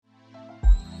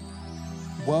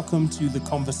Welcome to the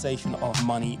Conversation of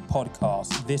Money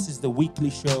podcast. This is the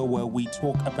weekly show where we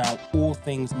talk about all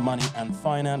things money and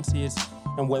finances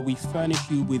and where we furnish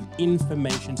you with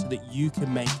information so that you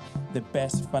can make the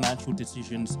best financial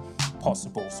decisions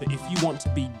possible. So if you want to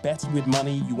be better with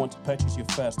money, you want to purchase your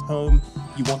first home,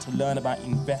 you want to learn about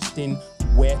investing,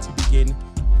 where to begin,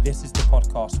 this is the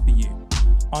podcast for you.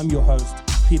 I'm your host,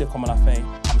 Peter Komalafe.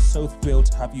 I'm so thrilled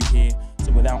to have you here.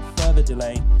 So without further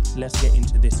delay, let's get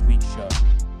into this week's show.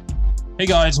 Hey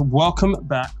guys, welcome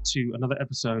back to another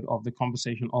episode of the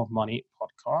Conversation of Money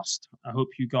podcast. I hope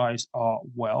you guys are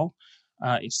well.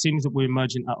 It seems that we're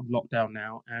emerging out of lockdown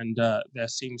now, and there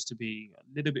seems to be a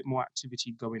little bit more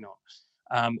activity going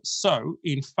on. So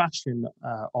in fashion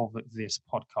of this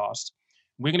podcast,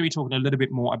 we're going to be talking a little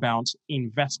bit more about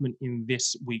investment in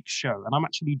this week's show. And I'm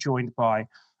actually joined by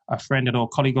a friend and or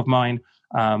colleague of mine.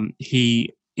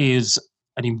 He is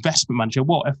an investment manager,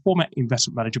 well, a former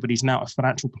investment manager, but he's now a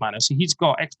financial planner. So he's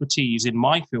got expertise in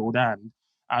my field and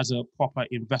as a proper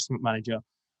investment manager,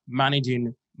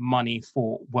 managing money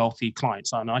for wealthy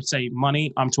clients. And I say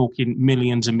money, I'm talking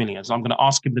millions and millions. I'm going to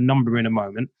ask him the number in a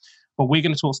moment, but we're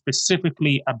going to talk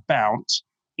specifically about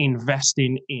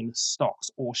investing in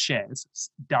stocks or shares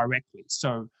directly.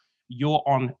 So you're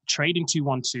on Trading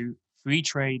 212, Free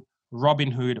Trade,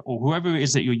 Robinhood, or whoever it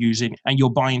is that you're using, and you're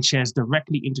buying shares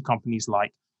directly into companies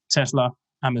like Tesla,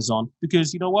 Amazon,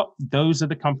 because you know what? Those are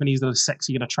the companies that are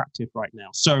sexy and attractive right now.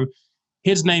 So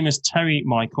his name is Terry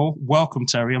Michael. Welcome,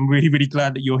 Terry. I'm really, really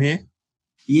glad that you're here.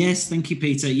 Yes, thank you,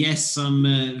 Peter. Yes, I'm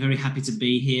very happy to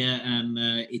be here, and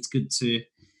it's good to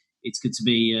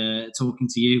be talking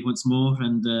to you once more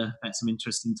and about some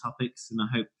interesting topics. And I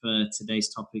hope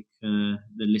today's topic the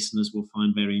listeners will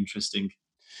find very interesting.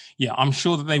 Yeah, I'm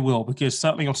sure that they will, because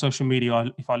certainly on social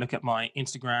media, if I look at my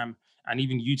Instagram and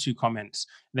even YouTube comments,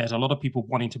 there's a lot of people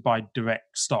wanting to buy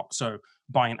direct stock. So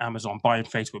buying Amazon, buying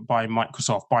Facebook, buying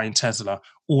Microsoft, buying Tesla,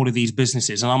 all of these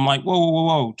businesses. And I'm like,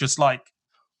 whoa. Just like,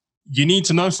 you need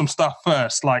to know some stuff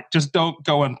first. Like, just don't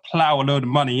go and plow a load of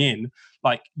money in.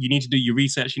 Like, you need to do your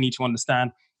research. You need to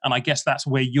understand. And I guess that's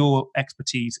where your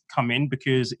expertise come in,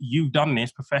 because you've done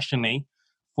this professionally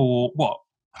for what?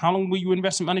 How long were you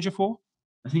investment manager for?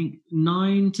 I think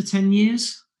 9 to 10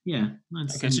 years. Yeah.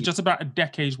 Okay, so just about a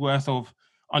decade's worth of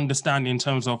understanding in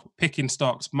terms of picking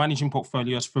stocks, managing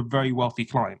portfolios for very wealthy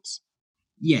clients.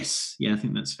 Yes. Yeah, I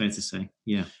think that's fair to say.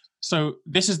 Yeah. So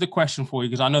this is the question for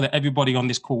you, because I know that everybody on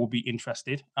this call will be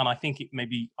interested. And I think it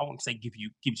maybe, I won't say gives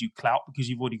you clout, because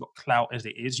you've already got clout as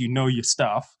it is. You know your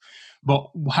stuff. But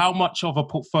how much of a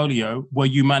portfolio were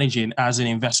you managing as an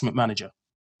investment manager?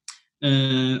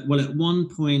 Well, at one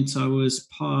point I was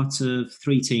part of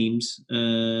 3 teams,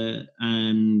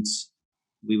 and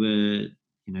we were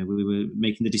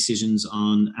making the decisions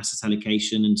on asset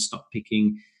allocation and stock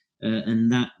picking,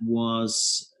 and that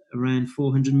was around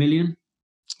 400 million.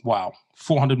 Wow,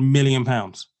 400 million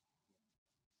pounds.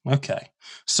 Okay,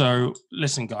 so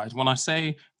listen, guys, when I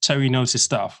say Terry knows his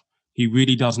stuff, he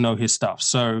really does know his stuff.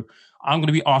 So I'm going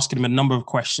to be asking him a number of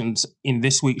questions in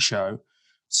this week's show,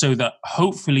 so that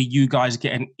hopefully you guys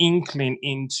get an inkling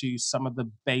into some of the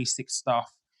basic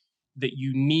stuff that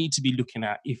you need to be looking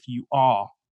at if you are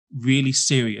really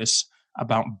serious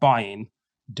about buying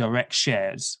direct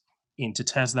shares into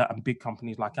Tesla and big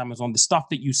companies like Amazon, the stuff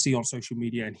that you see on social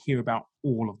media and hear about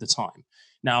all of the time.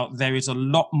 Now, there is a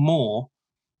lot more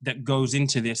that goes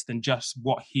into this than just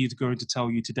what he's going to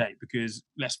tell you today, because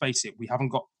let's face it, we haven't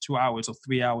got 2 hours or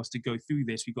 3 hours to go through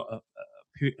this. We've got a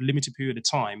limited period of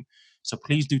time. So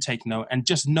please do take note, and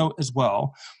just note as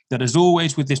well that, as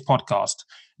always with this podcast,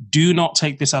 do not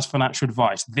take this as financial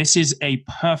advice. This is a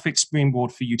perfect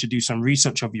springboard for you to do some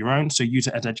research of your own. So use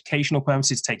it as educational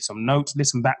purposes, take some notes,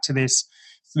 listen back to this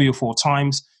 3 or 4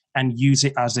 times, and use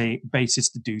it as a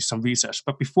basis to do some research.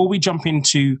 But before we jump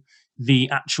into the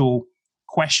actual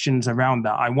questions around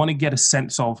that, I want to give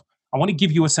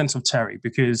you a sense of Terry,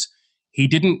 because he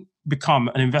didn't become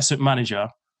an investment manager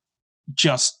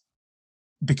just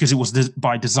because it was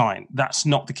by design. That's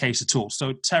not the case at all.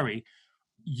 So Terry,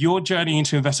 your journey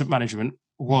into investment management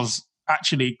was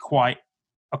actually quite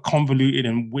a convoluted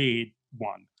and weird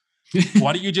one.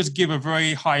 Why don't you just give a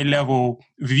very high level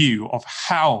view of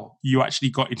how you actually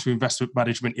got into investment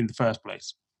management in the first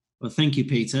place? Well, thank you,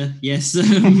 Peter. Yes.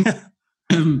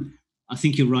 I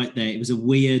think you're right there. It was a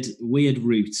weird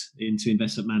route into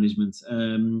investment management.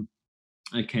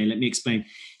 Okay, let me explain.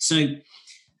 So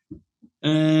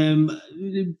a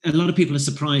lot of people are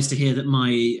surprised to hear that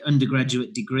my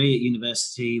undergraduate degree at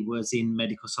university was in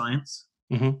medical science.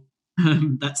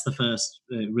 Mm-hmm. That's the first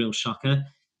real shocker.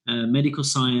 Medical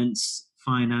science,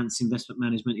 finance, investment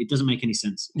management, it doesn't make any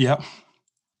sense. Yeah.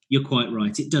 you're quite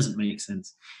right. It doesn't make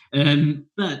sense.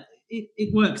 But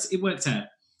it worked out.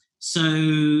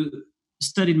 So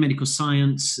studied medical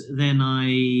science. Then I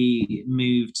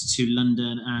moved to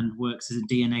London and worked as a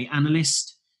DNA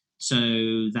analyst. So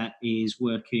that is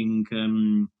working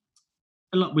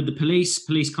a lot with the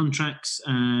police contracts,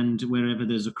 and wherever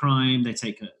there's a crime, they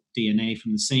take a DNA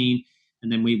from the scene,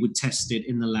 and then we would test it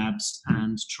in the labs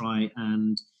and try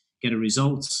and get a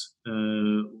result.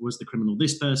 Was the criminal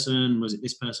this person? Was it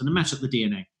this person? And match up the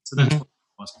DNA. So that's what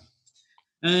it was.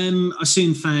 I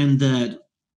soon found that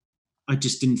I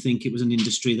just didn't think it was an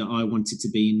industry that I wanted to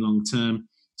be in long term.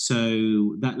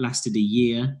 So that lasted a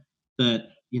year. But,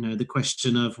 the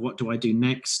question of what do I do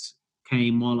next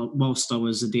came whilst I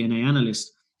was a DNA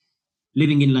analyst.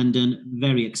 Living in London,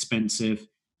 very expensive.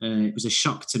 It was a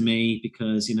shock to me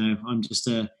because, I'm just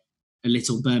a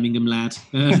little Birmingham lad.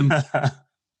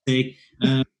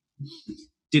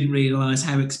 Didn't realise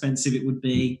how expensive it would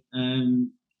be.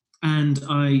 And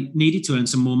I needed to earn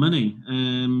some more money.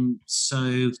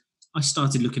 So I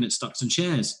started looking at stocks and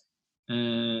shares.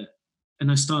 And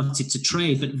I started to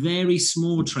trade, but very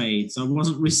small trades. I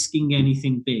wasn't risking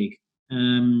anything big.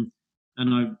 And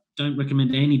I don't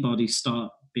recommend anybody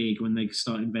start big when they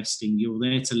start investing. You're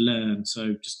there to learn.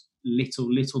 So just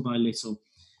little by little.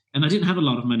 And I didn't have a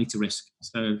lot of money to risk.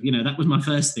 So, that was my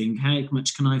first thing. How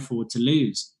much can I afford to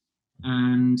lose?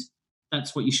 And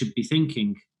that's what you should be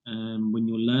thinking when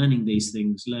you're learning these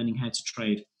things, learning how to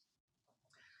trade.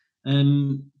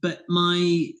 But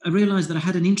I realised that I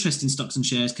had an interest in stocks and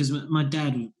shares because my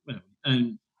dad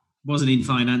wasn't in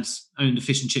finance, owned a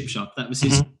fish and chip shop. That was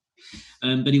his.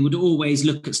 But he would always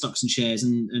look at stocks and shares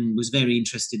and was very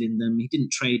interested in them. He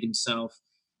didn't trade himself.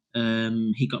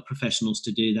 He got professionals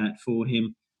to do that for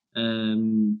him.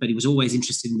 But he was always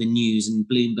interested in the news, and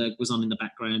Bloomberg was on in the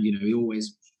background. He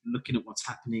always looking at what's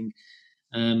happening.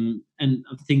 And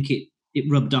I think it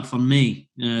rubbed off on me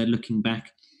looking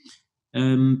back.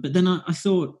 But then I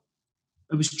thought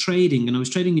I was trading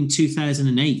in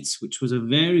 2008, which was a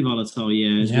very volatile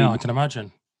year. Yeah, I can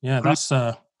imagine. Yeah, that's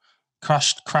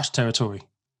crash territory.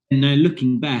 And now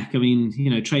looking back, I mean,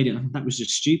 trading, that was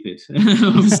just stupid.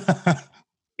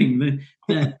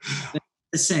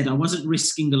 I said I wasn't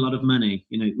risking a lot of money.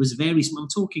 It was very small. I'm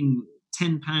talking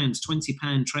 £10,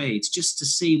 £20 trades just to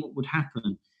see what would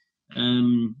happen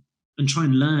and try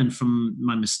and learn from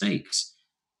my mistakes.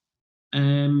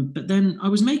 But then I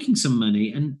was making some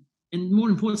money and more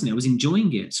importantly, I was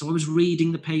enjoying it. So I was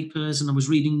reading the papers and I was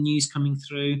reading news coming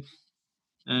through.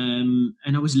 And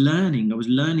I was learning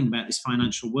about this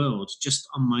financial world just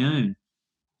on my own.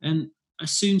 And I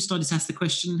soon started to ask the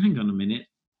question, hang on a minute,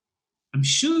 I'm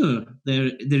sure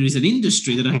there is an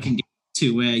industry that I can get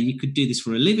to where you could do this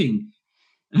for a living.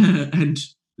 And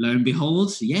lo and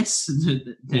behold, yes,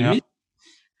 there is.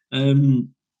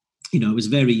 I was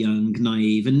very young,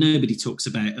 naive, and nobody talks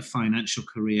about a financial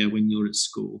career when you're at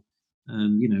school.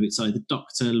 It's either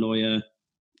doctor, lawyer,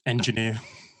 engineer,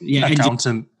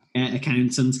 accountant.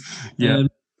 Yeah.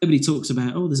 Nobody talks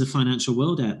about, there's a financial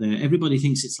world out there. Everybody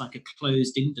thinks it's like a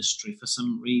closed industry for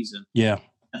some reason. Yeah,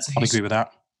 I'd agree with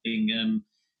that.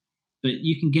 But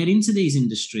you can get into these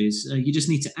industries. You just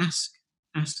need to ask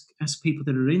people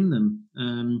that are in them.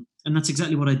 And that's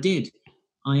exactly what I did.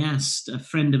 I asked a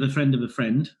friend of a friend of a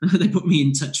friend. They put me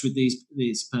in touch with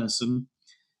this person.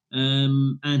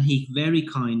 And he very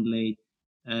kindly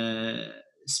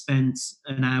spent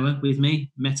an hour with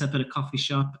me, met up at a coffee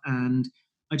shop, and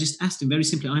I just asked him very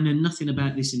simply, I know nothing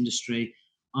about this industry.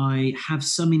 I have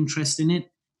some interest in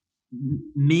it.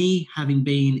 Me, having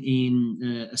been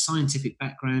in a scientific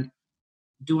background,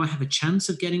 do I have a chance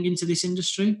of getting into this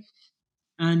industry?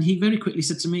 And he very quickly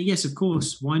said to me, yes, of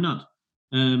course, why not?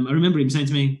 I remember him saying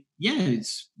to me, yeah,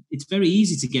 it's very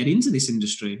easy to get into this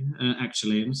industry,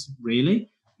 actually. I was,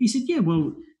 really? He said, yeah,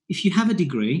 well, if you have a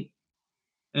degree,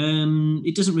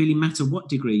 it doesn't really matter what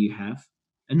degree you have.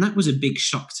 And that was a big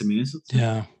shock to me. I thought,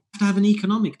 yeah. You have to have an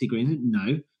economic degree. Said,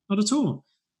 no, not at all.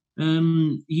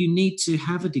 You need to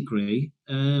have a degree,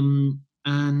 and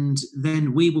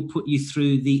then we will put you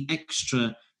through the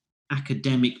extra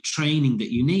academic training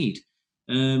that you need.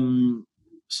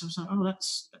 So I was like, oh,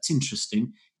 that's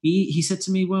interesting. He said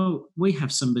to me, well, we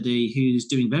have somebody who's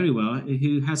doing very well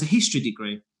who has a history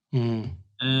degree.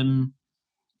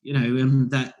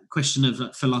 That question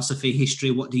of philosophy,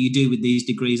 history, what do you do with these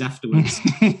degrees afterwards?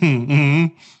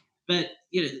 But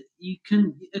you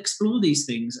can explore these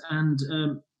things, and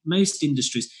most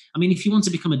industries, I mean, if you want to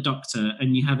become a doctor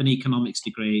and you have an economics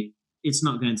degree, it's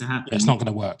not going to happen. It's not going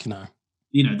to work,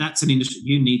 that's an industry.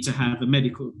 You need to have a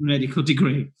medical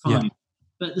degree. Fine. Yeah.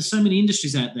 But there's so many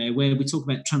industries out there where we talk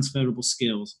about transferable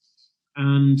skills.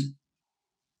 And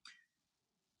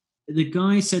the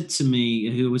guy said to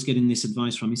me, who I was getting this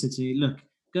advice from, he said to me, look,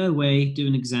 go away, do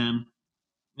an exam.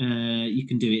 You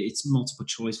can do it. It's multiple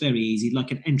choice, very easy,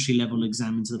 like an entry level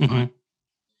exam into the finance.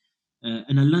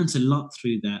 And I learned a lot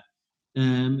through that.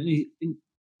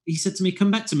 He said to me,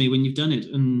 come back to me when you've done it,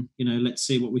 and let's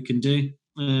see what we can do.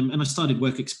 And I started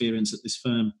work experience at this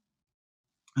firm,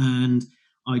 and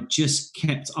I just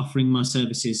kept offering my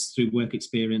services through work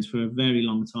experience for a very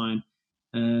long time.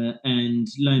 And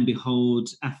lo and behold,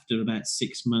 after about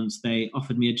 6 months, they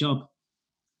offered me a job.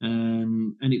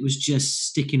 And it was just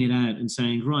sticking it out and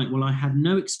saying, right, well, I have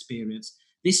no experience.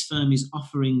 This firm is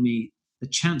offering me the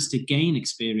chance to gain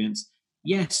experience.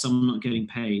 Yes, I'm not getting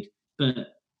paid,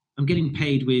 but I'm getting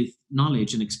paid with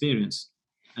knowledge and experience.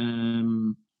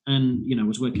 And I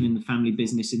was working in the family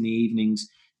business in the evenings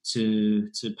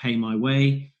to pay my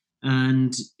way,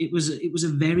 and it was a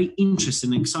very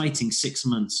interesting and exciting 6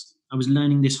 months. I was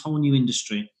learning this whole new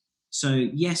industry. So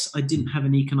yes, I didn't have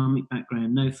an economic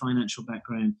background, no financial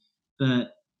background,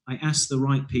 but I asked the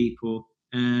right people,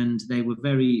 and they were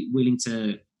very willing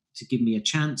to give me a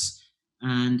chance.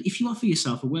 And if you offer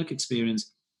yourself a work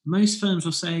experience, most firms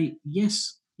will say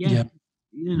yes, yeah.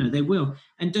 They will.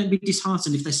 And don't be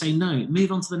disheartened if they say no.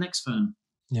 Move on to the next firm.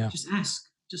 Yeah. Just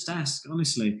ask.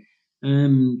 Honestly,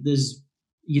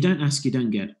 you don't ask, you don't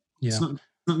get. Yeah. It's not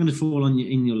going to fall on you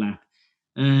in your lap.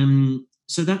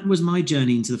 So that was my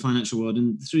journey into the financial world,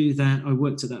 and through that, I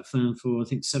worked at that firm for I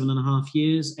think 7.5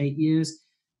 years, 8 years.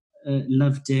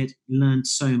 Loved it, learned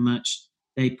so much.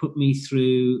 They put me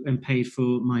through and paid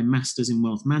for my master's in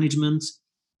wealth management.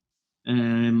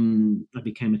 I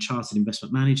became a chartered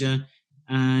investment manager,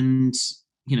 and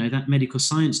that medical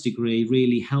science degree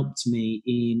really helped me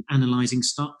in analysing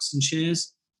stocks and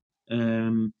shares.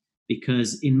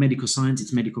 Because in medical science,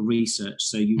 it's medical research.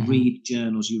 So you read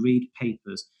journals, you read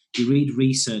papers, you read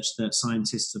research that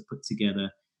scientists have put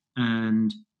together,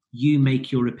 and you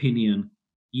make your opinion.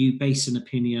 You base an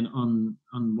opinion on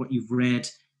what you've read,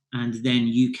 and then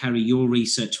you carry your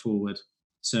research forward.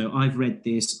 So I've read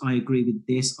this, I agree with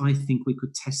this, I think we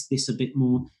could test this a bit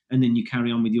more, and then you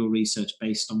carry on with your research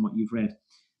based on what you've read.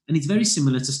 And it's very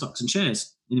similar to stocks and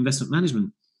shares in investment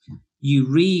management. You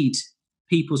read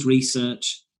people's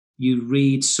research, you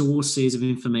read sources of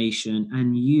information,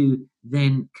 and you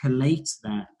then collate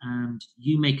that, and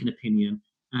you make an opinion,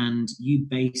 and you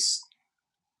base,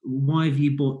 why have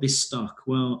you bought this stock?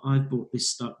 Well, I've bought this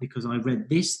stock because I read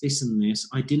this, this, and this.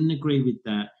 I didn't agree with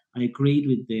that. I agreed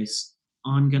with this.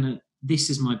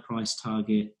 This is my price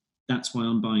target. That's why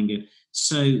I'm buying it.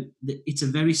 So it's a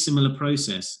very similar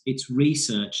process. It's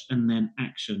research and then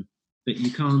action, but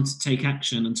you can't take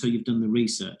action until you've done the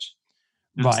research.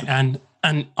 Right.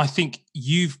 And I think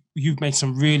you've made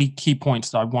some really key points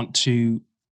that I want to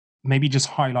maybe just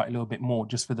highlight a little bit more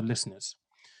just for the listeners.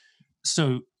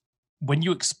 So when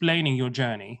you're explaining your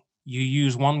journey, you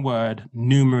use one word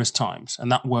numerous times,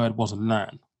 and that word was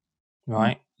learn,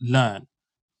 right?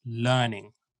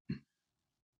 Learning.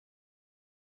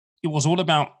 It was all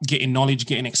about getting knowledge,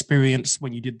 getting experience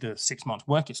when you did the 6 months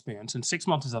work experience. And 6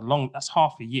 months is that's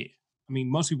half a year. I mean,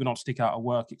 most people don't stick out a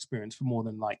work experience for more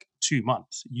than like 2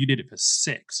 months. You did it for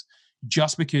 6,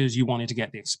 just because you wanted to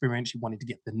get the experience, you wanted to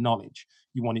get the knowledge,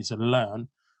 you wanted to learn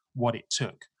what it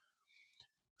took.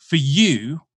 For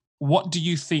you, what do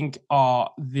you think are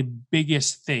the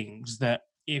biggest things that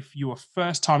if you're a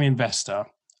first-time investor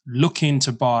looking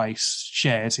to buy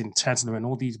shares in Tesla and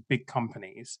all these big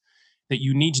companies, that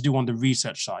you need to do on the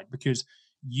research side? Because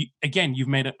you've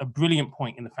made a brilliant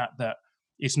point in the fact that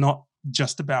it's not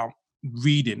just about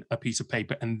reading a piece of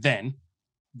paper and then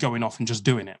going off and just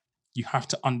doing it. You have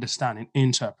to understand and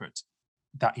interpret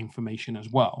that information as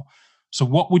well. So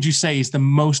what would you say is the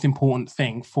most important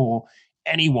thing for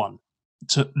anyone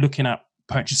to looking at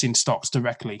purchasing stocks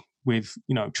directly with,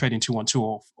 Trading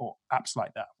 212 or apps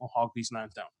like that, or Hargreaves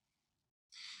Lansdown?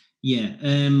 Yeah.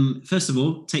 First of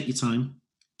all, take your time.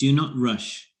 Do not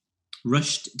rush.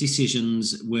 Rushed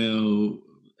decisions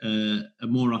are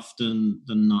more often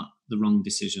than not the wrong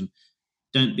decision.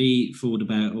 Don't be fooled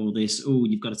about all this. Oh,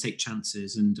 you've got to take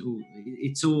chances, and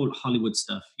it's all Hollywood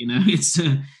stuff.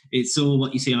 It's all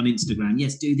what you see on Instagram.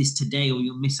 Yes, do this today or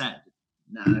you'll miss out.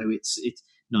 No, it's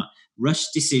not. Rushed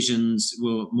decisions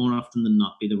will more often than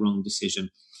not be the wrong decision.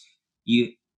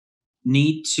 You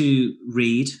need to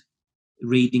read.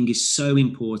 Reading is so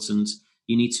important.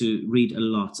 You need to read a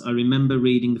lot. I remember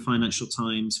reading the Financial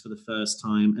Times for the first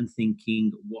time and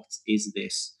thinking, what is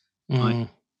this? I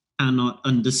cannot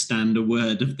understand a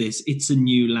word of this. It's a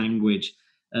new language.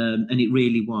 And it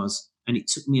really was. And it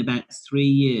took me about 3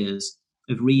 years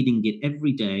of reading it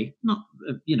every day. Not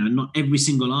every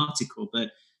single article,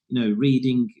 but,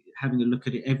 reading, having a look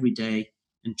at it every day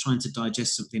and trying to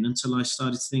digest something until I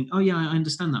started to think, oh yeah, I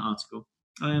understand that article.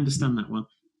 I understand that one.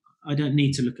 I don't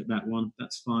need to look at that one.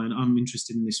 That's fine. I'm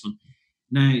interested in this one.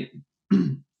 Now,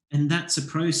 and that's a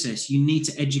process. You need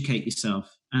to educate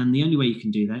yourself. And the only way you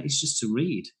can do that is just to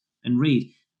read and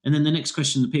read. And then the next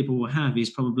question that people will have is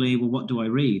probably, well, what do I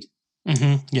read?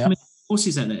 Mm-hmm. Yeah. I mean,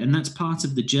 courses out there, and that's part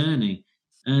of the journey.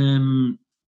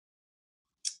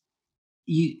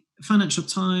 Financial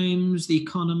Times, The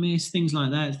Economist, things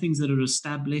like that, things that are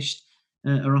established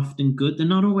are often good. They're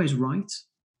not always right,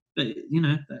 but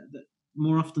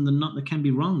more often than not, they can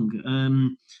be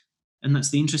wrong. And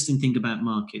that's the interesting thing about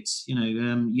markets.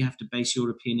 You have to base your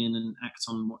opinion and act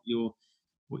on what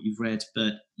you've read,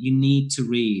 but you need to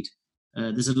read.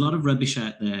 There's a lot of rubbish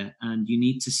out there, and you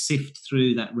need to sift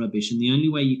through that rubbish. And the only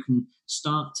way you can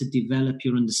start to develop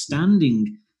your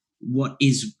understanding what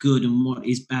is good and what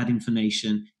is bad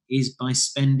information is by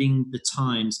spending the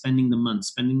time, spending the months,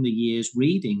 spending the years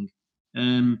reading.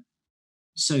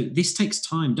 So this takes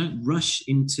time. Don't rush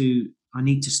into, I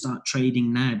need to start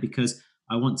trading now because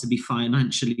I want to be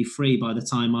financially free by the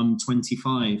time I'm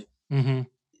 25. Mm-hmm.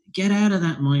 Get out of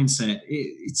that mindset.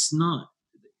 It's not,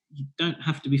 you don't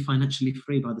have to be financially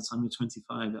free by the time you're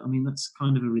 25. I mean, that's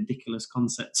kind of a ridiculous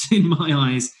concept in my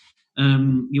eyes.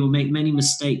 You will make many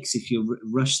mistakes if you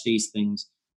rush these things.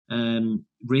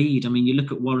 Read. I mean, you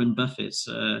look at Warren Buffett's.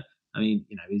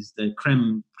 He's the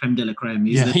creme de la creme.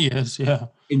 He's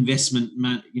investment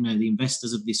man. The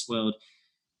investors of this world.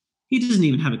 He doesn't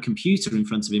even have a computer in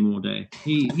front of him all day.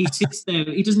 He sits there.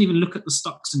 He doesn't even look at the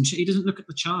stocks and he doesn't look at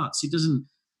the charts. He doesn't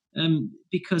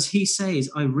because he says,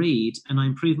 I read and I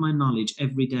improve my knowledge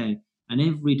every day, and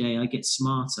every day I get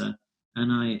smarter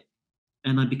and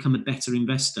I become a better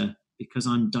investor because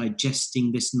I'm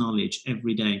digesting this knowledge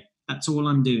every day. That's all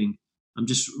I'm doing. I'm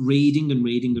just reading and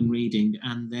reading and reading,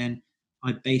 and then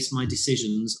I base my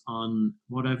decisions on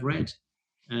what I've read.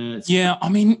 I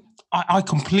mean, I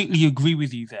completely agree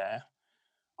with you there.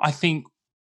 I think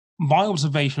my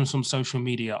observations from social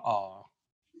media are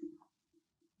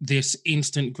this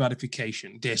instant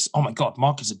gratification, this, oh my God,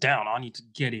 markets are down, I need to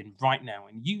get in right now.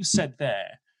 And you said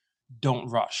there, don't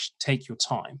rush, take your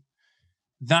time.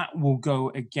 That will go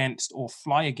against or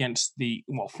fly in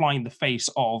the face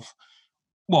of,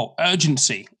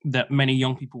 urgency that many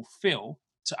young people feel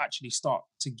to actually start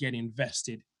to get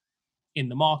invested in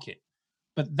the market.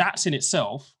 But that's in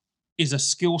itself is a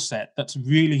skill set that's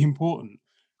really important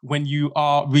when you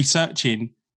are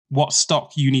researching what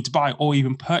stock you need to buy or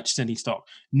even purchase any stock,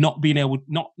 not being able,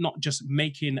 not just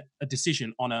making a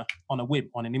decision on a whim,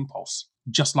 on an impulse,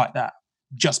 just like that,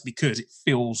 just because it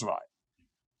feels right.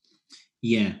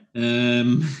 Yeah.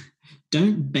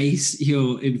 Don't base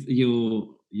your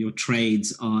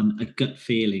trades on a gut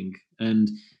feeling. And,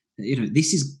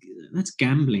 that's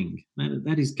gambling.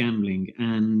 That is gambling.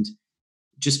 And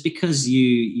just because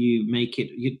you make it,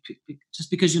 just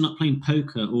because you're not playing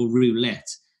poker or roulette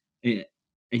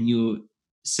and you're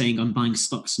saying I'm buying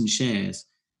stocks and shares,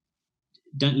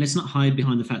 let's not hide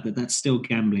behind the fact that that's still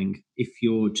gambling. If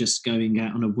you're just going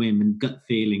out on a whim and gut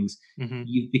feelings,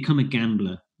 you've become a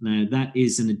gambler. Now that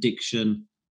is an addiction,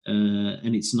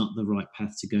 and it's not the right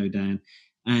path to go down.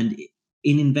 And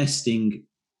in investing,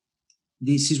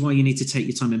 this is why you need to take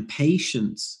your time, and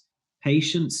patience.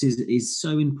 Patience is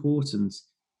so important.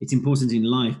 It's important in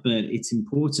life, but it's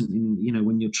important in,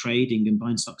 when you're trading and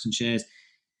buying stocks and shares.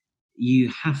 You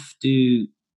have to.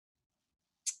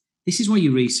 This is why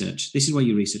you research.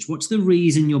 What's the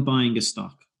reason you're buying a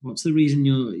stock? What's the reason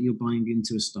you're buying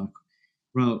into a stock?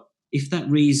 Well, if that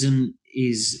reason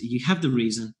is, you have the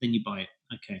reason, then you buy it.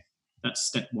 Okay, that's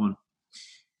step one.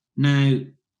 Now,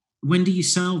 when do you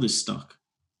sell this stock?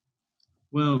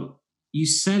 Well, you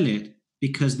sell it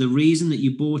because the reason that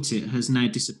you bought it has now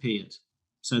disappeared.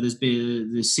 So there's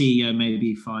been, the CEO may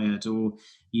be fired, or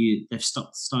they've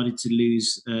started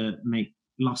to make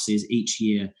losses each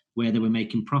year where they were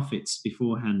making profits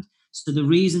beforehand. So the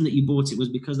reason that you bought it was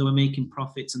because they were making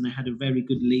profits and they had a very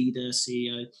good leader,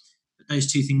 CEO. But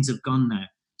those two things have gone now.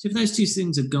 So if those two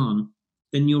things have gone,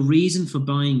 then your reason for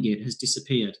buying it has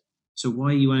disappeared. So why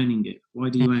are you owning it? Why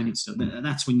do you own it? So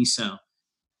that's when you sell.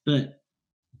 But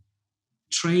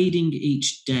trading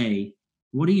each day,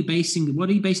 what are you basing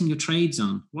your trades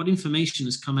on? What information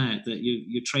has come out that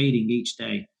you're trading each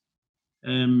day?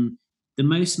 The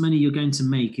most money you're going to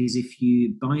make is if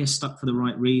you buy a stock for the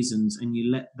right reasons and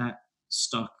you let that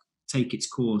stock take its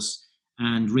course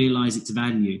and realize its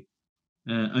value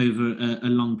over a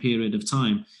long period of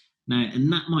time. Now,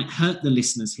 and that might hurt the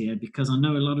listeners here, because I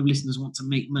know a lot of listeners want to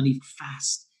make money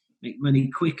fast, make money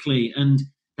quickly, and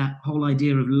that whole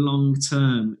idea of long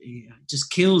term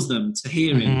just kills them to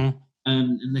hear it.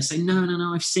 And they say, no,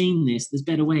 I've seen this. There's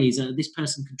better ways. This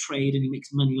person can trade and he makes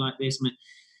money like this.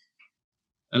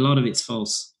 A lot of it's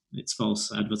false. It's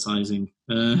false advertising.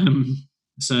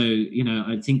 So,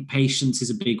 I think patience is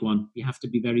a big one. You have to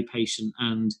be very patient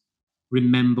and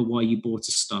remember why you bought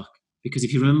a stock. Because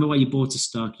if you remember why you bought a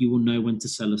stock, you will know when to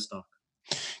sell a stock.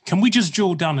 Can we just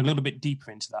drill down a little bit deeper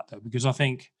into that, though? Because I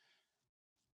think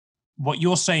what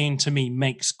you're saying to me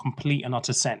makes complete and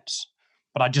utter sense.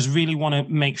 But I just really want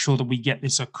to make sure that we get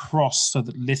this across so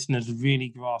that listeners really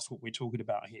grasp what we're talking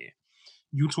about here.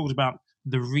 You talked about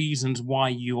the reasons why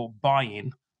you're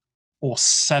buying or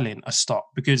selling a stock,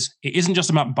 because it isn't just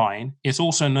about buying, it's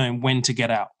also knowing when to get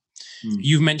out.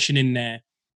 You've mentioned in there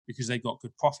because they've got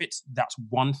good profits, that's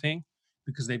one thing.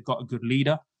 Because they've got a good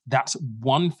leader, that's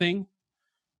one thing.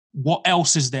 What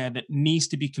else is there that needs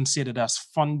to be considered as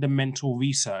fundamental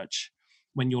research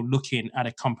when you're looking at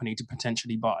a company to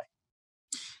potentially buy?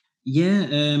 Yeah,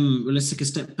 well, let's take a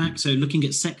step back. So looking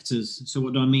at sectors. So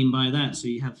what do I mean by that? So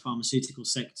you have pharmaceutical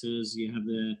sectors, you have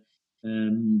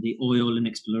the oil and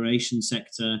exploration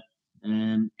sector,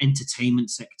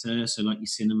 entertainment sector, so like your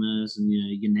cinemas and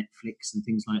your Netflix and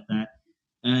things like that.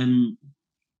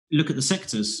 Look at the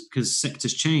sectors, because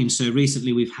sectors change. So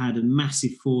recently we've had a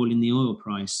massive fall in the oil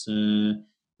price for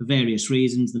various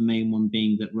reasons. The main one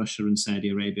being that Russia and Saudi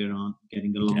Arabia aren't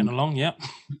getting along. Yeah.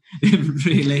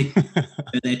 Really.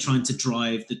 They're trying to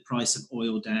drive the price of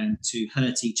oil down to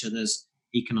hurt each other's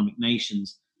economic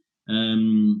nations. So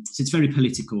it's very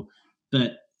political.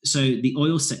 But so the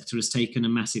oil sector has taken a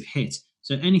massive hit.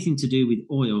 So anything to do with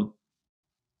oil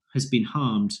has been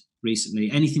harmed recently.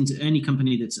 Any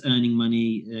company that's earning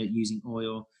money using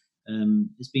oil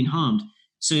has been harmed.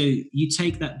 So you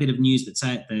take that bit of news that's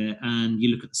out there and you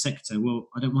look at the sector. Well,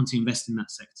 I don't want to invest in that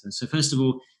sector. So first of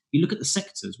all, you look at the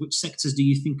sectors. Which sectors do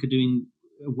you think are doing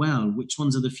well? Which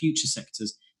ones are the future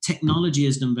sectors? Technology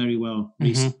has done very well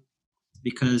recently,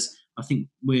 because I think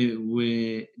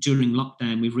we're during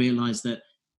lockdown, we've realized that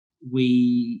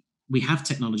we have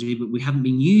technology, but we haven't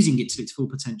been using it to its full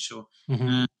potential.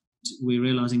 And we're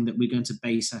realizing that we're going to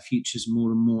base our futures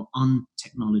more and more on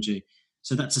technology.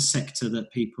 So that's a sector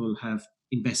that people have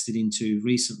invested into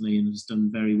recently and has done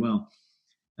very well.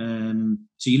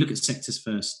 So you look at sectors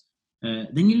first.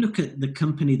 Then you look at the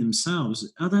company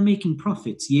themselves. Are they making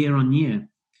profits year on year?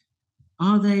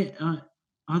 Are they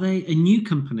a new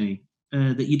company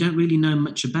that you don't really know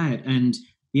much about? And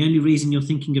the only reason you're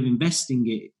thinking of investing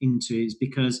it into is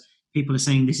because people are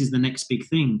saying this is the next big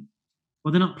thing.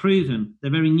 Well, they're not proven.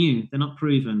 They're very new. They're not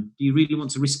proven. Do you really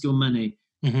want to risk your money?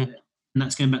 And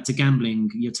that's going back to gambling.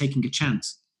 You're taking a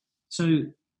chance. So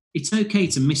it's okay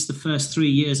to miss the first 3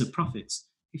 years of profits.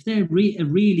 If they're a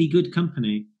really good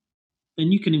company,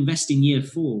 then you can invest in year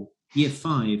 4, year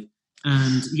 5,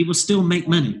 and you will still make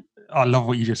money. I love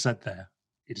what you just said there.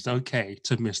 It's okay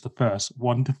to miss the first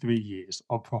 1 to 3 years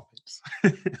of profits.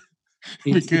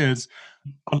 Because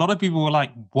a lot of people were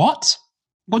like, what?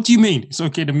 What do you mean it's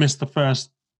okay to miss the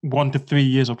first 1 to 3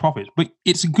 years of profits? But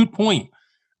it's a good point.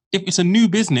 If it's a new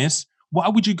business, why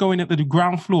would you go in at the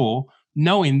ground floor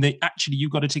knowing that actually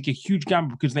you've got to take a huge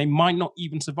gamble because they might not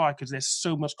even survive because there's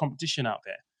so much competition out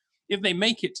there? If they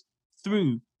make it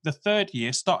through the 3rd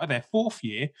year, start of their 4th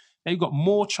year, they've got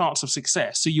more chance of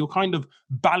success. So you're kind of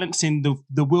balancing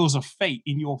the wheels of fate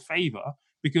in your favor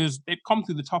because they've come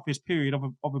through the toughest period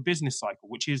of a business cycle,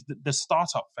 which is the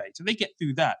startup phase. If they get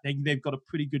through that, they've got a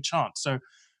pretty good chance. So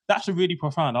that's a really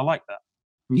profound. I like that.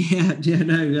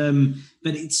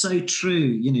 But it's so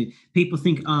true. People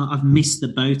think, I've missed the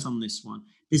boat on this one.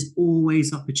 There's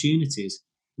always opportunities.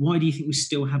 Why do you think we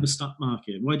still have a stock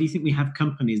market? Why do you think we have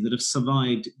companies that have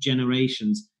survived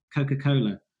generations?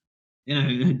 Coca-Cola,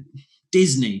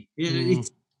 Disney.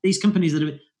 It's these companies that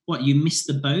are, you missed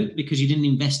the boat because you didn't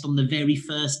invest on the very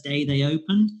first day they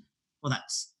opened? Well,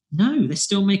 they're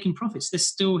still making profits. They're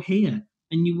still here.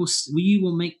 And you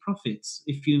will make profits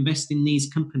if you invest in these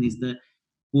companies that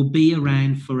will be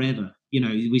around forever.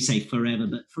 We say forever,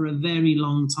 but for a very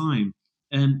long time.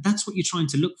 That's what you're trying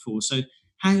to look for. So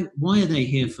why are they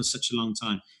here for such a long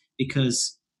time?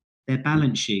 Because their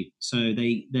balance sheet. So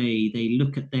they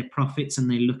look at their profits and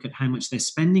they look at how much they're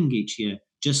spending each year,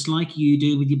 just like you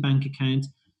do with your bank account.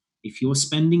 If you're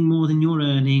spending more than you're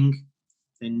earning,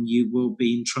 then you will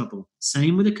be in trouble.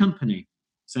 Same with a company.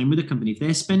 If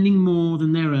they're spending more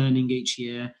than they're earning each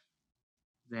year,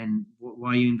 then why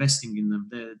are you investing in them?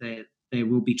 There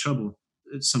will be trouble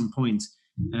at some point.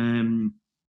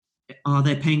 Are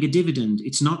they paying a dividend?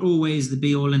 It's not always the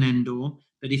be all and end all,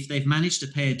 but if they've managed to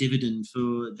pay a dividend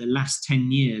for the last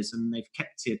 10 years and they've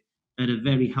kept it at a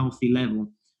very healthy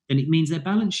level, then it means their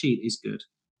balance sheet is good.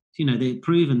 You know, they've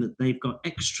proven that they've got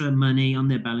extra money on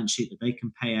their balance sheet that they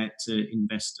can pay out to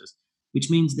investors,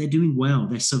 which means they're doing well,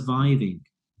 they're surviving.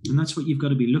 And that's what you've got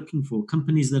to be looking for.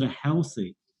 Companies that are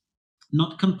healthy,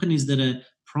 not companies that are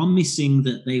promising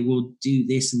that they will do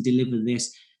this and deliver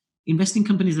this. Invest in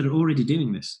companies that are already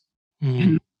doing this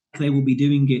and they will be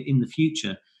doing it in the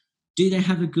future. Do they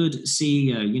have a good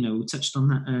CEO? You know, we touched on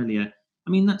that earlier. I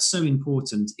mean, that's so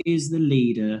important. Is the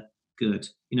leader good?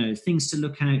 You know, things to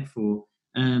look out for.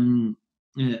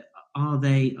 Are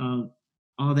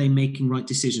they making right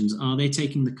decisions? Are they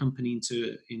taking the company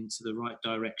into the right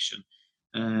direction?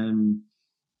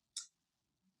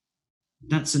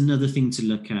 That's another thing to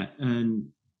look at.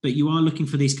 But you are looking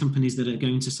for these companies that are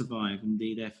going to survive and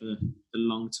be there for the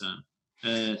long term.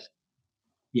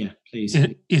 Yeah, please.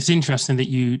 It's interesting that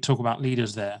you talk about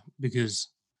leaders there, because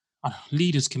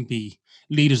leaders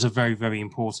are very, very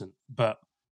important. But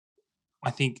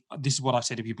I think this is what I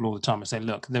say to people all the time. I say,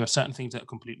 look, there are certain things that are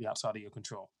completely outside of your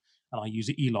control. And I use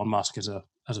Elon Musk as a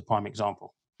prime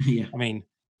example. Yeah. I mean,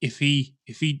 if he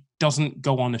doesn't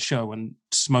go on a show and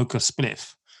smoke a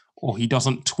spliff, or he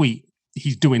doesn't tweet,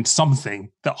 he's doing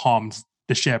something that harms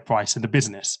the share price and the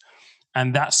business.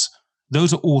 And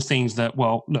those are all things that,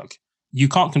 well, look, you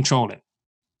can't control it.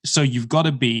 So you've got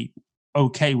to be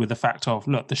okay with the fact of,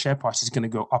 look, the share price is going to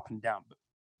go up and down.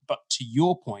 But to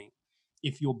your point,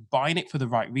 if you're buying it for the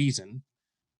right reason,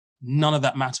 none of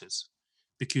that matters,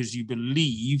 because you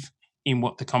believe in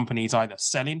what the company is either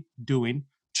selling, doing,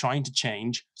 trying to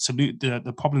change, salute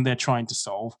the problem they're trying to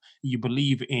solve. You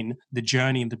believe in the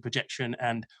journey and the projection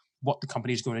and what the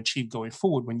company is going to achieve going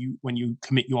forward when you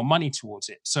commit your money towards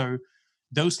it. So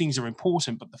those things are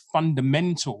important, but the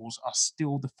fundamentals are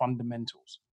still the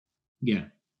fundamentals. Yeah.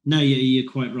 No,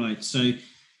 you're quite right. So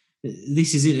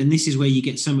this is it, and this is where you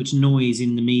get so much noise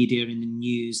in the media, in the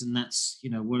news, and that's, you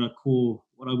know, what I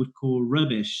would call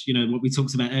rubbish. You know, what we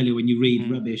talked about earlier, when you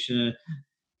read rubbish,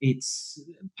 it's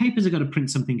papers have got to print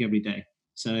something every day.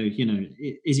 So, you know,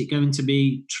 is it going to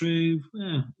be true?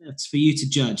 Well, that's for you to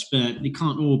judge, but it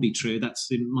can't all be true.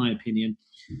 That's in my opinion.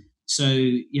 So,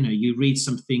 you know, you read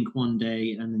something one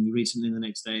day and then you read something the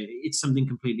next day. It's something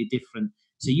completely different.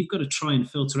 So you've got to try and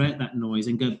filter out that noise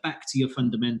and go back to your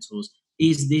fundamentals.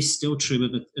 Is this still true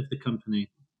of the company?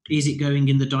 Is it going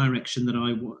in the direction that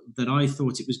I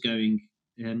thought it was going?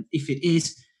 If it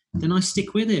is, then I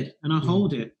stick with it and I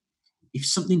hold it. If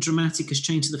something dramatic has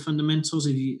changed to the fundamentals,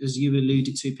 as you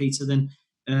alluded to, Peter, then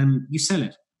you sell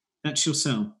it. That's your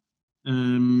sell.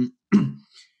 And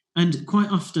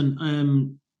quite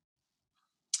often,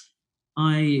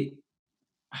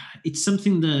 it's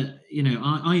something that, you know,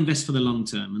 I invest for the long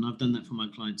term, and I've done that for my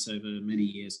clients over many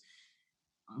years.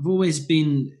 I've always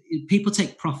been, people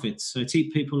take profits. So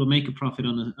people will make a profit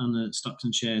on the stocks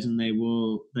and shares, and they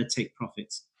take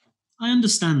profits. I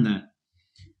understand that.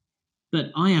 But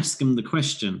I ask them the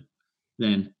question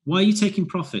then, why are you taking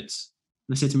profits?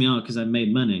 And they say to me, because I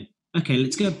made money. Okay,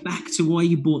 let's go back to why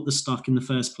you bought the stock in the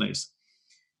first place.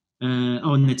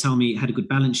 And they tell me it had a good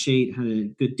balance sheet, had a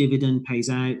good dividend, pays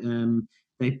out.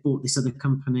 They bought this other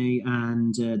company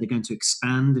and they're going to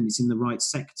expand and it's in the right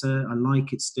sector. I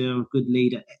like it still, good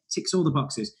leader, it ticks all the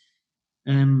boxes.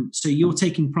 So you're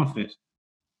taking profit.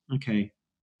 Okay,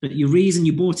 but your reason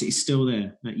you bought it is still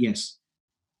there. Yes.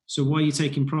 So why are you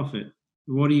taking profit?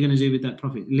 What are you going to do with that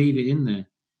profit? Leave it in there.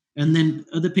 And then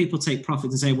other people take profit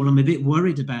and say, well, I'm a bit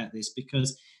worried about this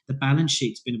because the balance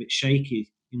sheet's been a bit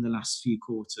shaky in the last few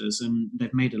quarters and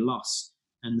they've made a loss.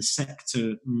 And the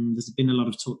sector, there's been a lot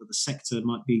of talk that the sector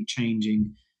might be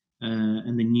changing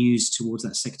and the news towards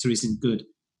that sector isn't good.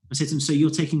 I said to them, so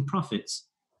you're taking profits,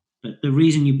 but the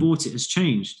reason you bought it has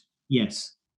changed.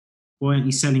 Yes. Why aren't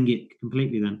you selling it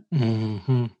completely then?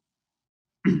 Mm-hmm.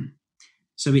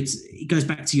 So it goes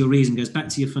back to your reason, goes back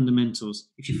to your fundamentals.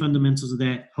 If your fundamentals are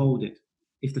there, hold it.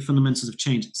 If the fundamentals have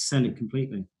changed, sell it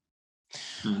completely.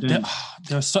 There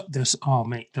are so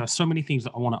many things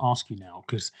that I want to ask you now,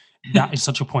 because that is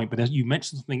such a point. But you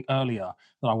mentioned something earlier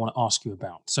that I want to ask you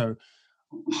about. So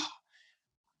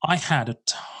I had a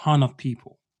ton of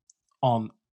people on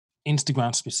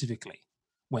Instagram specifically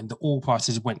when the oil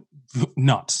prices went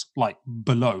nuts, like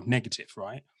below negative,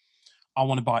 right? I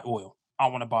want to buy oil. I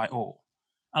want to buy oil.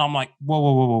 And I'm like,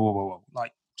 whoa.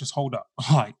 Like, just hold up.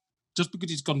 Like, just because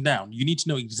it's gone down, you need to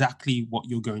know exactly what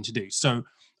you're going to do. So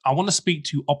I want to speak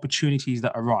to opportunities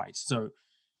that arise. So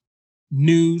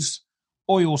news,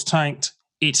 oil's tanked,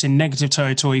 it's in negative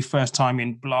territory, first time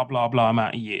in blah, blah, blah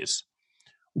amount of years.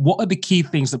 What are the key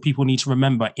things that people need to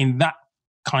remember in that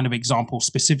kind of example,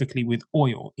 specifically with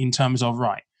oil, in terms of,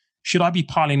 right, should I be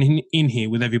piling in here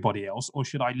with everybody else, or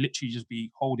should I literally just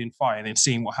be holding fire and then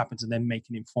seeing what happens and then make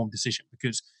an informed decision?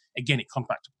 Because again, it comes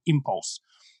back to impulse.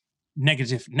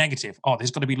 Negative. Oh,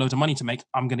 there's got to be loads of money to make.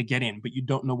 I'm going to get in, but you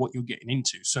don't know what you're getting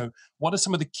into. So what are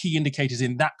some of the key indicators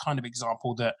in that kind of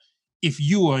example that if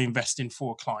you were investing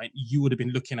for a client, you would have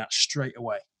been looking at straight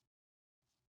away?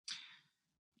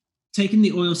 Taking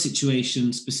the oil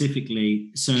situation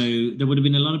specifically, so there would have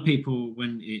been a lot of people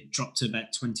when it dropped to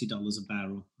about $20 a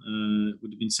barrel,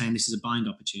 would have been saying this is a buying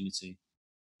opportunity.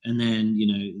 And then,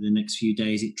 the next few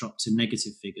days it dropped to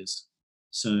negative figures.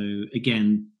 So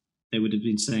again, they would have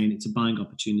been saying it's a buying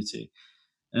opportunity.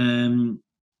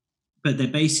 But they're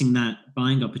basing that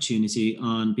buying opportunity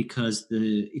on because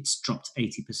it's dropped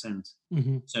 80%.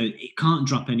 Mm-hmm. So it can't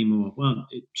drop anymore. Well,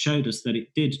 it showed us that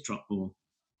it did drop more.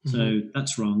 So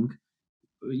that's wrong.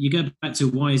 You go back to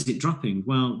why is it dropping?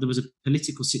 Well, there was a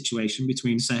political situation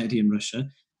between Saudi and Russia,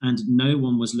 and no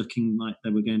one was looking like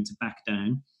they were going to back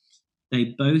down.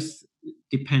 They both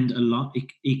depend a lot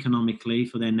economically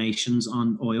for their nations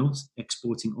on oil,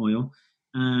 exporting oil,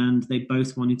 and they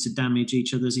both wanted to damage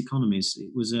each other's economies.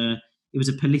 It was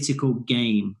a political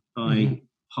game by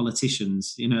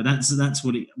politicians. That's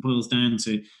what it boils down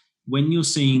to. When you're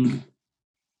seeing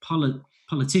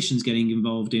politicians getting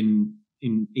involved in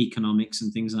economics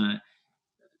and things like that,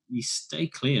 you stay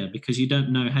clear because you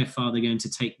don't know how far they're going to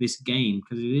take this game,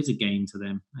 because it is a game to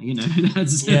them.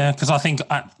 Because I think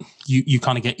you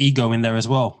kind of get ego in there as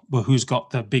well. Well, who's got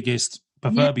the biggest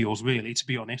proverbials, really, to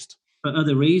be honest? For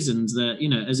other reasons that,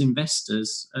 as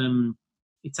investors,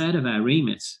 it's out of our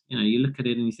remit. You look at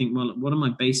it and you think, well, what am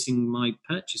I basing my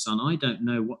purchase on? I don't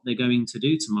know what they're going to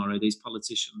do tomorrow, these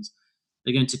politicians.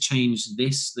 They're going to change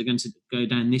this. They're going to go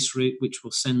down this route, which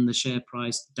will send the share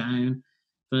price down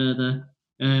further.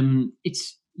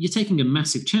 You're taking a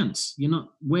massive chance. You're not.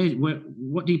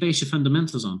 What do you base your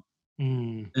fundamentals on?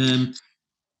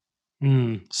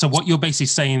 So what you're basically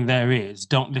saying there is,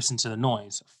 don't listen to the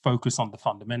noise. Focus on the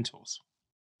fundamentals.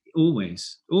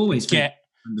 Always forget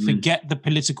the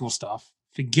political stuff.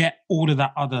 Forget all of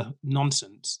that other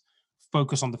nonsense.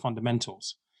 Focus on the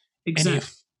fundamentals. Exactly.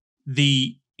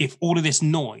 And if all of this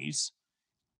noise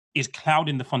is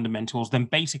clouding the fundamentals, then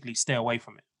basically stay away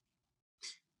from it.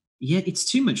 Yeah, it's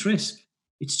too much risk.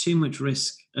 And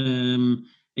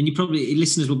you probably,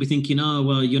 listeners will be thinking, oh,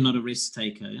 well, you're not a risk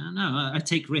taker. No, I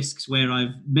take risks where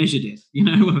I've measured it,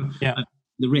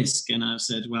 the risk. And I've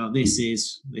said, well, this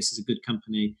is a good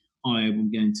company. I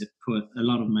am going to put a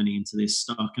lot of money into this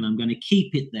stock and I'm going to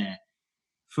keep it there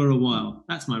for a while.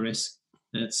 That's my risk.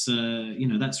 That's,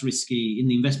 that's risky in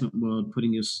the investment world.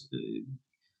 Putting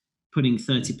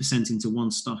 30% into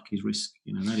one stock is risk.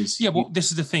 That is. Yeah, well,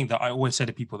 this is the thing that I always say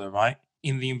to people, though, right?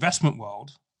 In the investment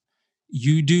world,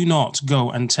 you do not go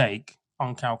and take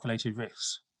uncalculated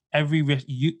risks. Every risk,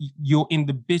 you're in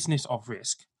the business of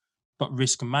risk, but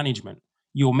risk management.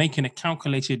 You're making a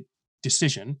calculated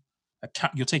decision.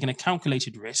 You're taking a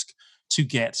calculated risk to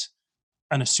get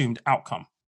an assumed outcome.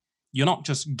 You're not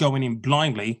just going in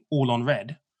blindly, all on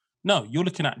red. No, you're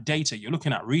looking at data. You're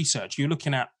looking at research. You're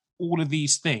looking at all of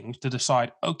these things to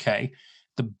decide, okay,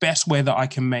 the best way that I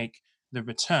can make the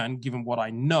return, given what I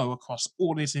know across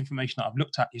all this information that I've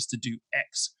looked at, is to do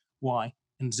X, Y,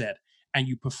 and Z. And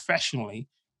you professionally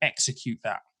execute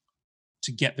that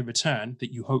to get the return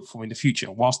that you hope for in the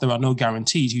future. Whilst there are no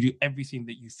guarantees, you do everything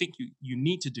that you think you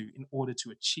need to do in order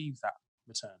to achieve that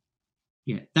return.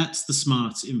 Yeah, that's the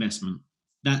smart investment.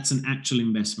 That's an actual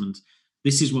investment.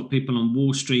 This is what people on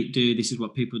Wall Street do. This is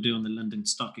what people do on the London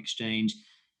Stock Exchange.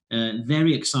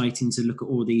 Very exciting to look at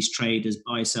all these traders,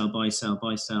 buy, sell, buy, sell,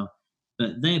 buy, sell.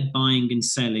 But they're buying and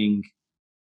selling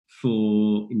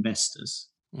for investors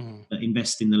that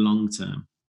invest in the long term.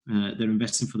 They're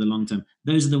investing for the long term.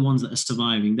 Those are the ones that are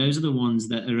surviving. Those are the ones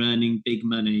that are earning big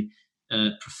money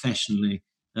professionally.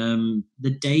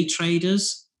 The day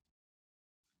traders,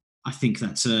 I think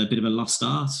that's a bit of a lost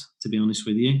art, to be honest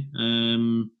with you.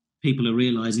 People are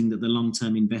realizing that the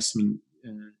long-term investment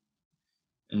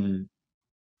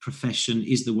profession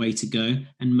is the way to go.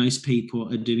 And most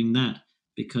people are doing that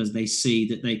because they see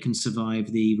that they can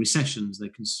survive the recessions, they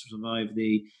can survive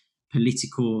the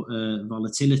political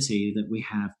volatility that we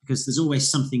have, because there's always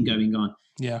something going on.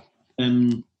 Yeah.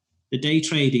 The day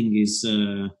trading is,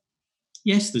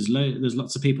 yes, there's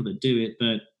lots of people that do it,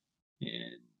 but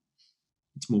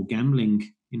it's more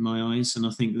gambling in my eyes. And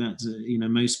I think that,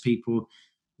 most people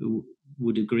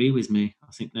would agree with me.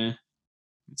 I think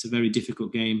it's a very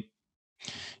difficult game.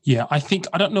 Yeah, I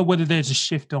don't know whether there's a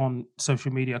shift on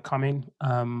social media coming,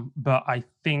 but I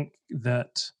think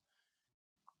that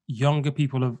younger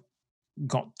people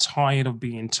got tired of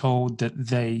being told that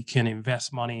they can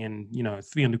invest money and,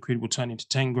 300 quid will turn into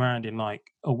 10 grand in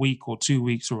like a week or 2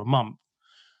 weeks or a month.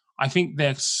 I think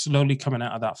they're slowly coming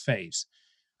out of that phase,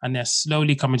 and they're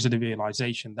slowly coming to the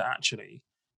realization that actually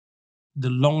the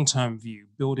long-term view,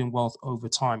 building wealth over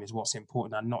time, is what's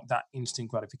important and not that instant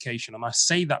gratification. And I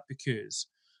say that because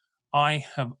I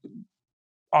have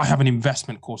an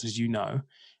investment course, as you know,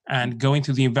 and going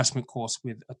through the investment course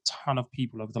with a ton of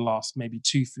people over the last maybe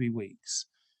 2-3 weeks,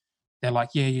 they're like,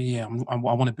 yeah, I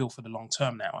want to build for the long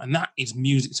term now. And that is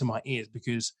music to my ears,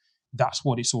 because that's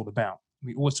what it's all about.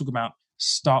 We always talk about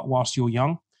start whilst you're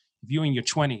young. If you're in your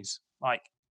 20s, like,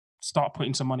 start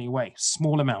putting some money away,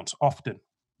 small amounts, often,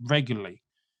 regularly.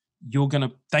 You're going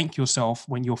to thank yourself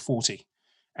when you're 40,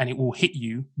 and it will hit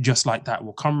you just like that. It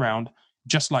will come round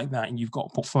just like that, and you've got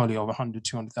a portfolio of 100,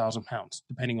 200,000 pounds,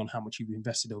 depending on how much you've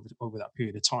invested over that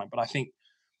period of time. But I think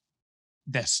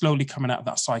they're slowly coming out of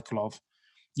that cycle of,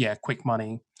 quick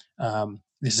money.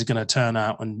 This is going to turn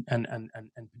out and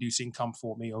produce income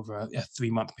for me over a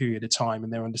 3-month period of time,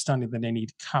 and they're understanding that they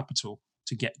need capital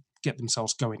to get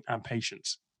themselves going, and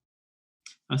patience.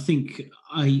 I think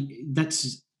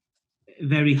that's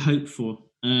very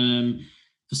hopeful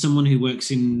for someone who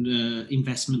works in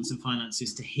investments and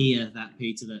finances to hear that,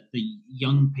 Peter, that the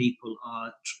young people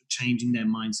are changing their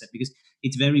mindset, because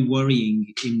it's very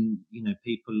worrying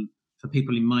for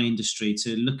people in my industry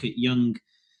to look at young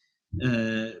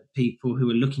people who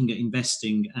are looking at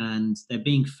investing, and they're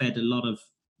being fed a lot of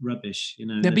rubbish.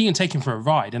 They're being taken for a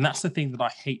ride, and that's the thing that I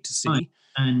hate to see. Right.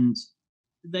 And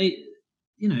they,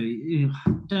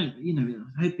 don't,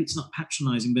 I hope it's not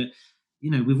patronizing, but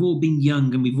we've all been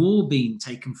young and we've all been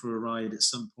taken for a ride at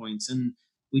some point, and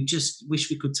we just wish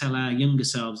we could tell our younger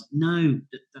selves, no,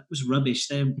 that was rubbish.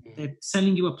 They're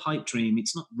selling you a pipe dream.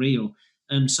 It's not real.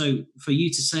 So for you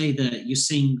to say that you're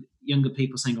seeing younger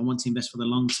people saying, I want to invest for the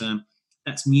long term,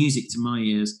 that's music to my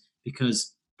ears,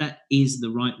 because that is the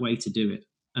right way to do it.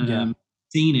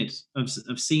 Seen it.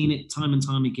 I've seen it time and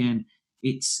time again.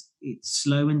 It's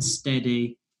slow and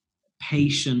steady,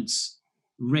 patience,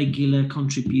 regular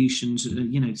contributions,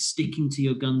 sticking to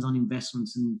your guns on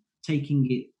investments and taking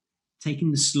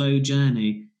the slow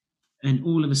journey. And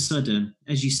all of a sudden,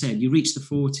 as you said, you reach the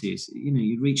 40s,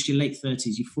 you reach your late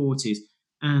 30s, your 40s,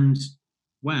 and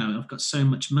wow, I've got so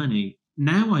much money.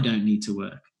 Now I don't need to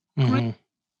work. Mm-hmm. Great.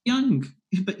 Young,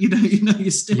 but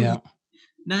you're still,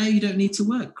 now you don't need to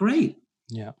work. Great.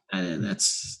 Yeah.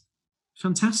 That's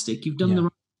fantastic. You've done the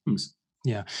right things.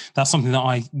 Yeah, that's something that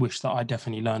I wish that I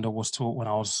definitely learned or was taught when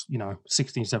I was,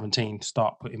 16, 17,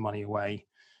 start putting money away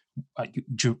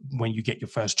when you get your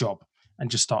first job,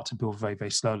 and just start to build very, very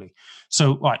slowly.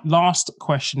 So, last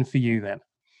question for you then.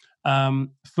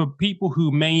 For people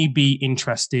who may be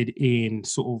interested in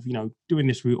sort of, doing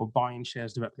this route of buying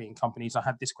shares directly in companies, I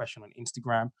had this question on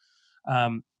Instagram.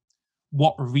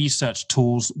 What research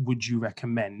tools would you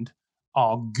recommend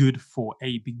are good for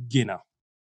a beginner?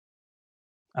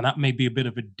 And that may be a bit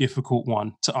of a difficult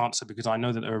one to answer, because I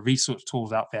know that there are research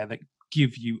tools out there that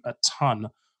give you a ton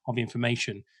of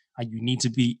information, and you need to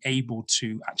be able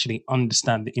to actually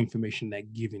understand the information they're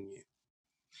giving you.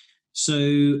 So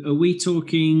are we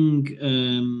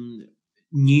talking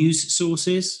news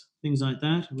sources, things like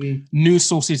that? News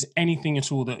sources, anything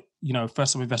at all that,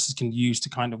 first-time investors can use to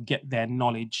kind of get their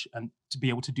knowledge and to be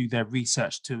able to do their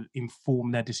research to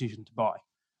inform their decision to buy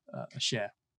a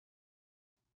share.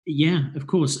 Yeah, of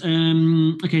course.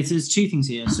 Okay, so there's two things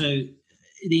here. So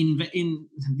in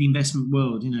the investment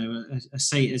world, I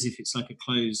say it as if it's like a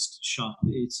closed shop.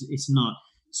 It's not.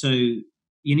 So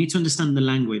you need to understand the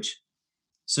language.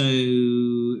 So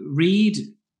read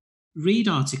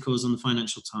articles on the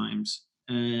Financial Times.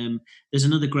 There's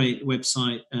another great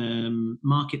website,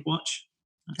 Market Watch.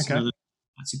 That's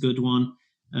a good one.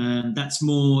 That's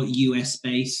more US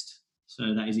based.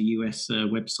 So that is a US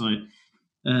website.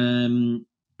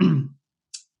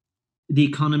 The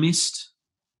Economist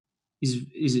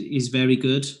is very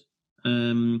good.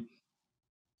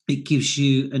 It gives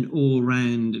you an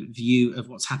all-round view of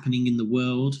what's happening in the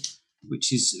world,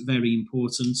 which is very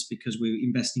important because we're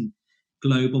investing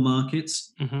global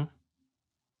markets. Mm-hmm.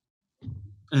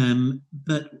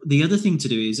 But the other thing to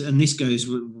do is, and this goes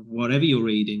with whatever you're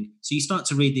reading, so you start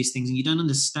to read these things and you don't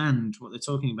understand what they're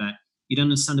talking about. You don't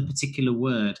understand a particular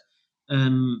word.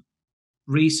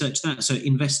 Research that. So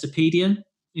Investopedia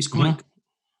is quite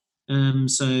good.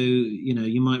 So,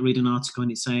 you might read an article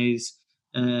and it says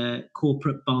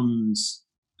corporate bonds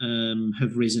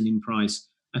have risen in price.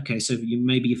 Okay, so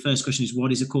maybe your first question is,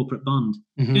 what is a corporate bond?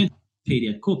 Mm-hmm.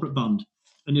 Investopedia, corporate bond.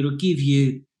 And it'll give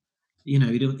you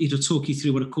It'll talk you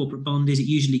through what a corporate bond is. It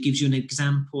usually gives you an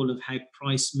example of how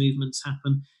price movements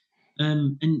happen.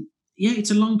 And yeah,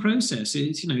 it's a long process.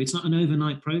 It's not an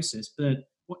overnight process, but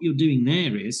what you're doing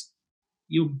there is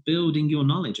you're building your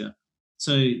knowledge up.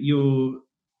 So you're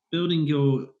building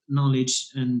your knowledge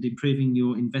and improving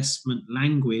your investment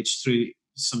language through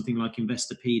something like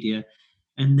Investopedia.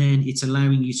 And then it's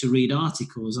allowing you to read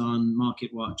articles on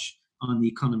MarketWatch, on The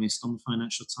Economist, on the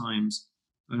Financial Times.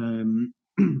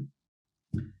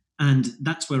 And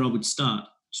that's where I would start,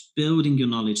 just building your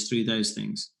knowledge through those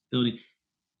things.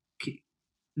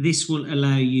 This will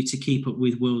allow you to keep up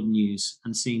with world news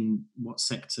and seeing what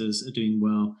sectors are doing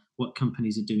well, what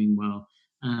companies are doing well.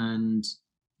 And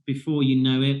before you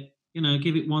know it,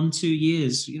 give it 1-2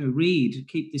 years, read,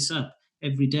 keep this up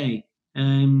every day.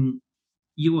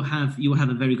 You will have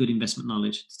a very good investment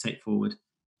knowledge to take forward.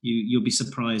 You'll be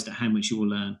surprised at how much you will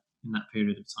learn in that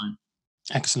period of time.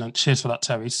 Excellent. Cheers for that,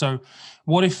 Terry. So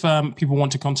what if people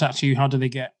want to contact you? How do they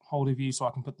get hold of you so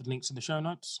I can put the links in the show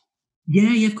notes?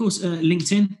 Yeah, of course.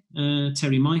 LinkedIn,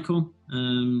 Terry Michael.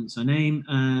 So name,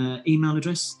 email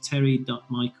address,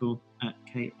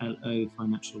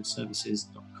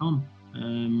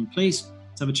 terry.michael@klofinancialservices.com. Please,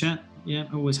 let's have a chat. Yeah,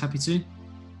 always happy to.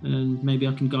 And maybe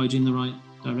I can guide you in the right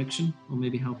direction or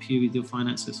maybe help you with your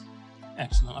finances.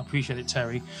 Excellent. I appreciate it,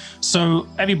 Terry. So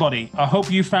everybody, I hope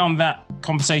you found that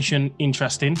conversation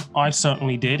interesting. I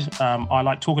certainly did. I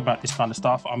like talking about this kind of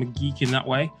stuff. I'm a geek in that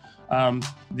way.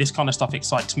 This kind of stuff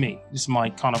excites me. This is my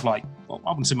kind of I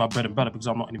wouldn't say my bread and butter because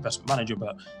I'm not an investment manager,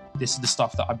 but this is the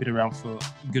stuff that I've been around for a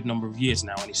good number of years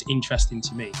now, and it's interesting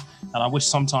to me. And I wish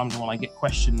sometimes when I get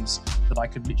questions that I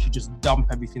could literally just dump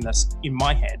everything that's in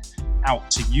my head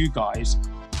out to you guys,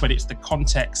 but it's the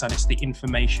context and it's the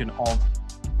information of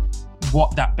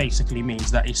what that basically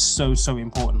means that is so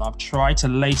important. I've tried to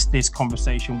lace this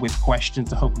conversation with questions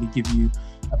to hopefully give you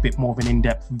a bit more of an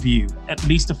in-depth view, at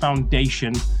least a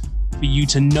foundation for you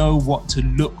to know what to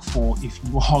look for if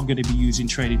you are going to be using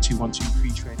Trading 212,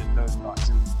 Freetrade and those guys.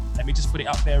 And let me just put it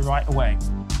out there right away.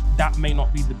 That may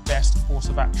not be the best course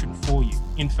of action for you.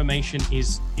 Information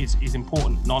is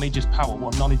important. Knowledge is power.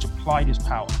 Well, knowledge applied is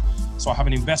power. So I have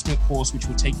an investment course which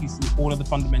will take you through all of the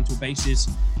fundamental basis.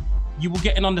 You will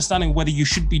get an understanding whether you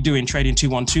should be doing Trading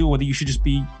 212 or whether you should just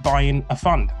be buying a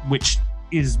fund, which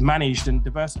is managed and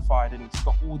diversified and it's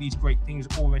got all these great things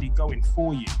already going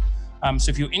for you.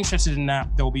 So if you're interested in that,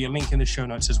 there will be a link in the show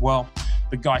notes as well.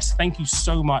 But guys, thank you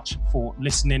so much for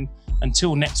listening.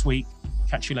 Until next week,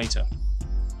 catch you later.